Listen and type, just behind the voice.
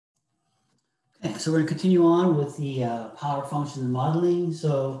Okay, so we're going to continue on with the power function and modeling.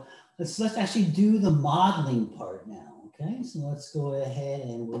 So let's actually do the modeling part now. Okay, so let's go ahead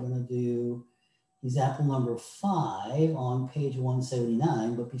and we're going to do example number 5 on page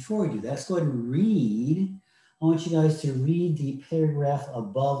 179. But before we do that, let's go ahead and read. I want you guys to read the paragraph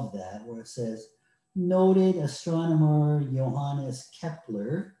above that where it says, noted astronomer Johannes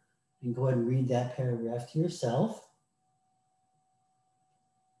Kepler. And go ahead and read that paragraph to yourself.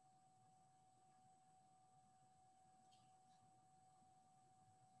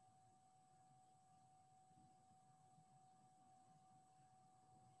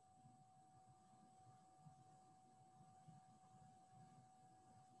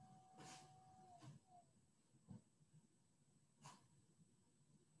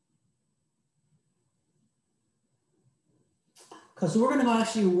 Because we're going to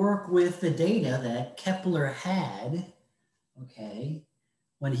actually work with the data that Kepler had, okay,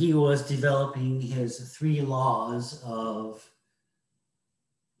 when he was developing his 3 laws of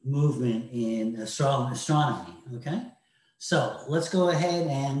movement in astronomy, okay? So let's go ahead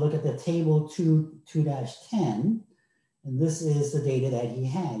and look at the table 2-10. And this is the data that he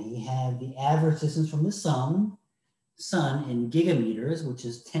had. He had the average distance from the sun in gigameters, which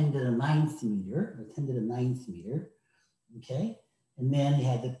is 10 to the 9th meter, or 10 to the 9th meter, okay? And then you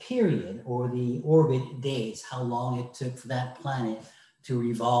had the period or the orbit days, how long it took for that planet to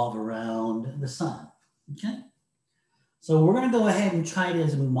revolve around the sun, okay? So we're gonna go ahead and try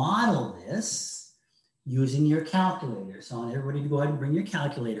to model this using your calculator. So I want everybody to go ahead and bring your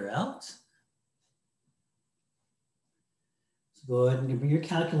calculator out. So go ahead and bring your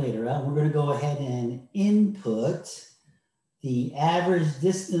calculator out. We're gonna go ahead and input the average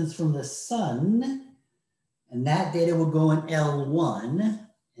distance from the sun, and that data will go in L1,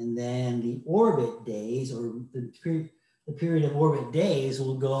 and then the orbit days, or the period of orbit days,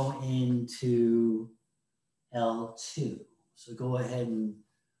 will go into L2. So go ahead and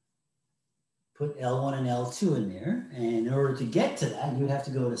put L1 and L2 in there. And in order to get to that, you have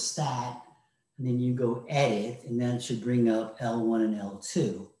to go to stat, and then you go edit, and then it should bring up L1 and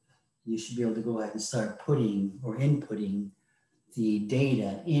L2. You should be able to go ahead and start putting or inputting the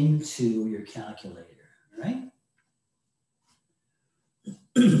data into your calculator, all right?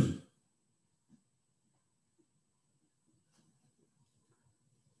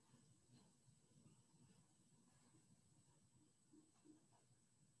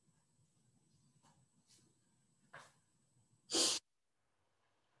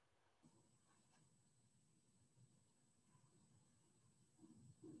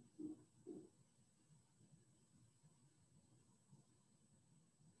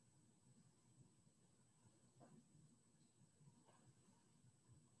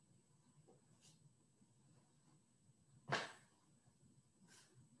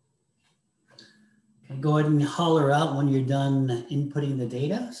 Go ahead and holler out when you're done inputting the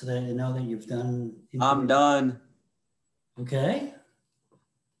data so that I know that you've done. I'm done. Okay.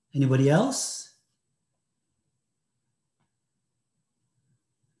 Anybody else?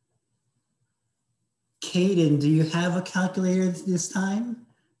 Caden, do you have a calculator this time?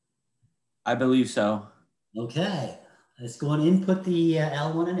 I believe so. Okay. Let's go and input the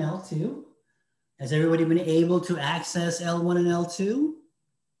L1 and L2. Has everybody been able to access L1 and L2?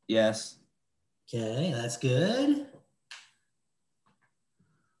 Yes. Okay, that's good.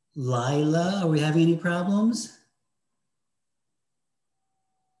 Lila, are we having any problems?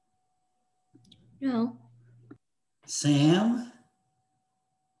 No. Sam?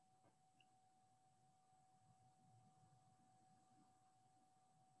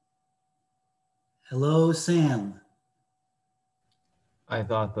 Hello, Sam. I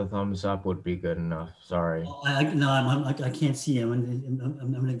thought the thumbs up would be good enough. Sorry. Oh, I can't see him.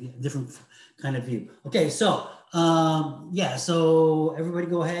 I'm in a different kind of view. Okay, so yeah, so everybody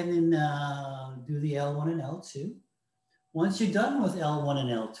go ahead and do the L1 and L2. Once you're done with L1 and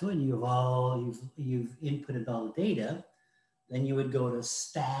L2 and you've inputted all the data, then you would go to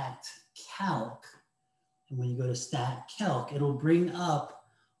stat calc. And when you go to stat calc, it'll bring up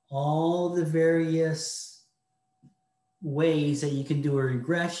all the various ways that you can do a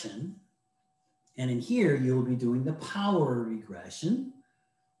regression. And in here, you'll be doing the power regression.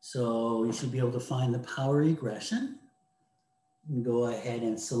 So you should be able to find the power regression. And go ahead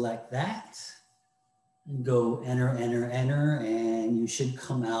and select that. And go enter, enter, enter, and you should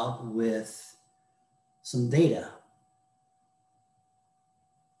come out with some data.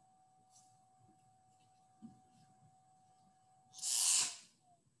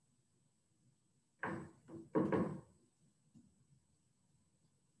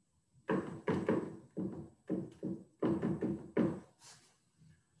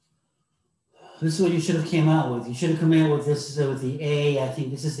 This is what you should have came out with. You should have come out with this with the A. I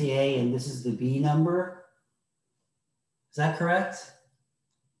think this is the A and this is the B number. Is that correct?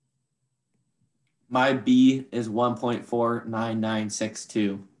 My B is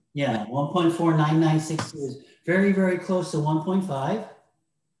 1.49962. Yeah, 1.49962 is very, very close to 1.5.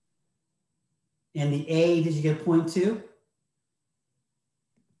 And the A, did you get 0.2?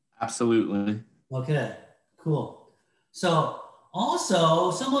 Absolutely. Okay, cool. So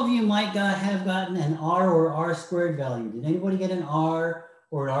also, some of you might have gotten an R or R squared value. Did anybody get an R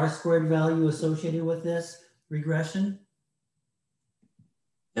or an R squared value associated with this regression?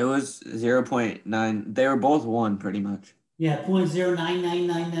 It was 0.9. They were both 1 pretty much. Yeah,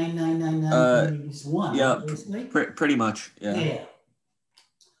 0.0999999 is 1, yeah, right, basically? Pretty much, yeah. Yeah.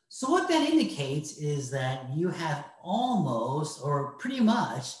 So what that indicates is that you have almost or pretty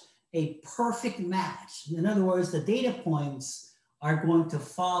much a perfect match. In other words, the data points are going to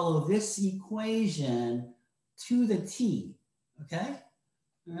follow this equation to the T, okay?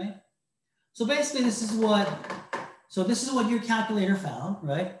 All right. So basically this is what your calculator found,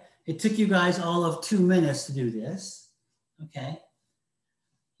 right? It took you guys all of 2 minutes to do this, okay?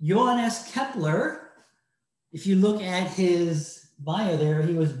 Johannes Kepler, if you look at his bio there,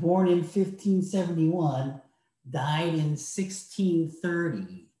 he was born in 1571, died in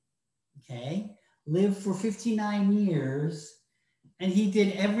 1630, okay? Lived for 59 years, and he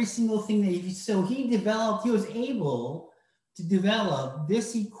did every single thing that so he was able to develop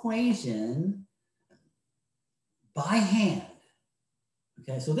this equation by hand.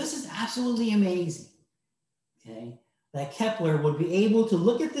 Okay, so this is absolutely amazing. Okay, that Kepler would be able to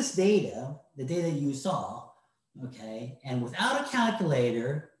look at this data, the data you saw, okay, and without a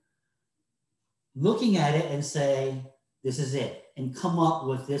calculator, looking at it and say, this is it, and come up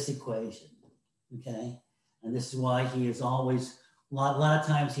with this equation. Okay, and this is why he is always, a lot of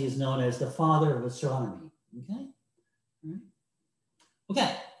times he is known as the father of astronomy. Okay, all right.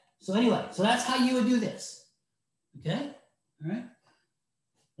 Okay, so anyway, so that's how you would do this. Okay, all right.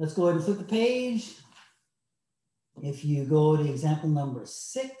 Let's go ahead and flip the page. If you go to example number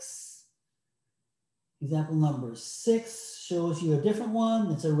 6, example number 6 shows you a different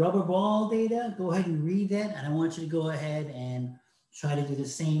one. It's a rubber ball data. Go ahead and read that. And I want you to go ahead and try to do the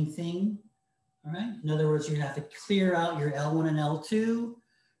same thing. All right. In other words, you're gonna have to clear out your L1 and L2,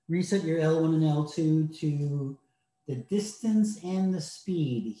 reset your L1 and L2 to the distance and the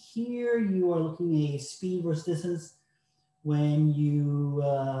speed. Here you are looking at speed versus distance when you,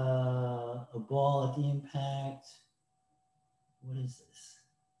 a ball at the impact. What is this?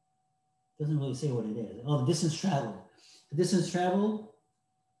 Doesn't really say what it is. Oh, the distance traveled. The distance traveled,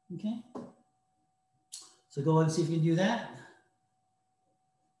 okay. So go ahead and see if you can do that.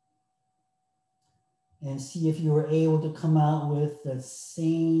 And see if you were able to come out with the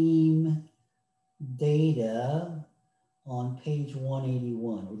same data on page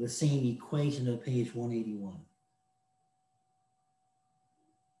 181, or the same equation of page 181.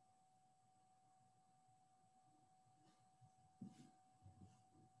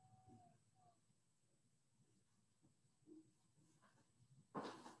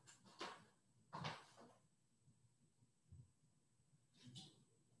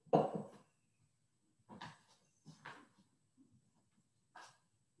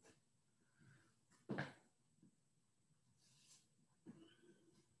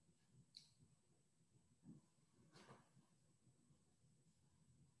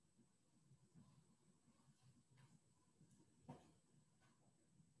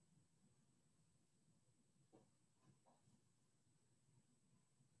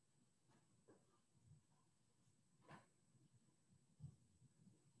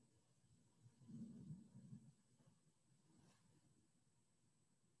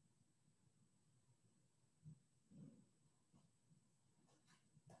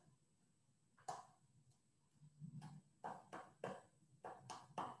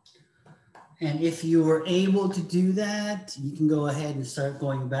 And if you were able to do that, you can go ahead and start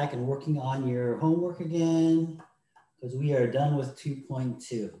going back and working on your homework again, because we are done with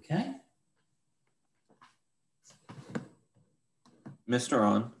 2.2, okay? Mr.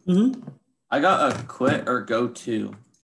 On. Mm-hmm. I got a quit or go to.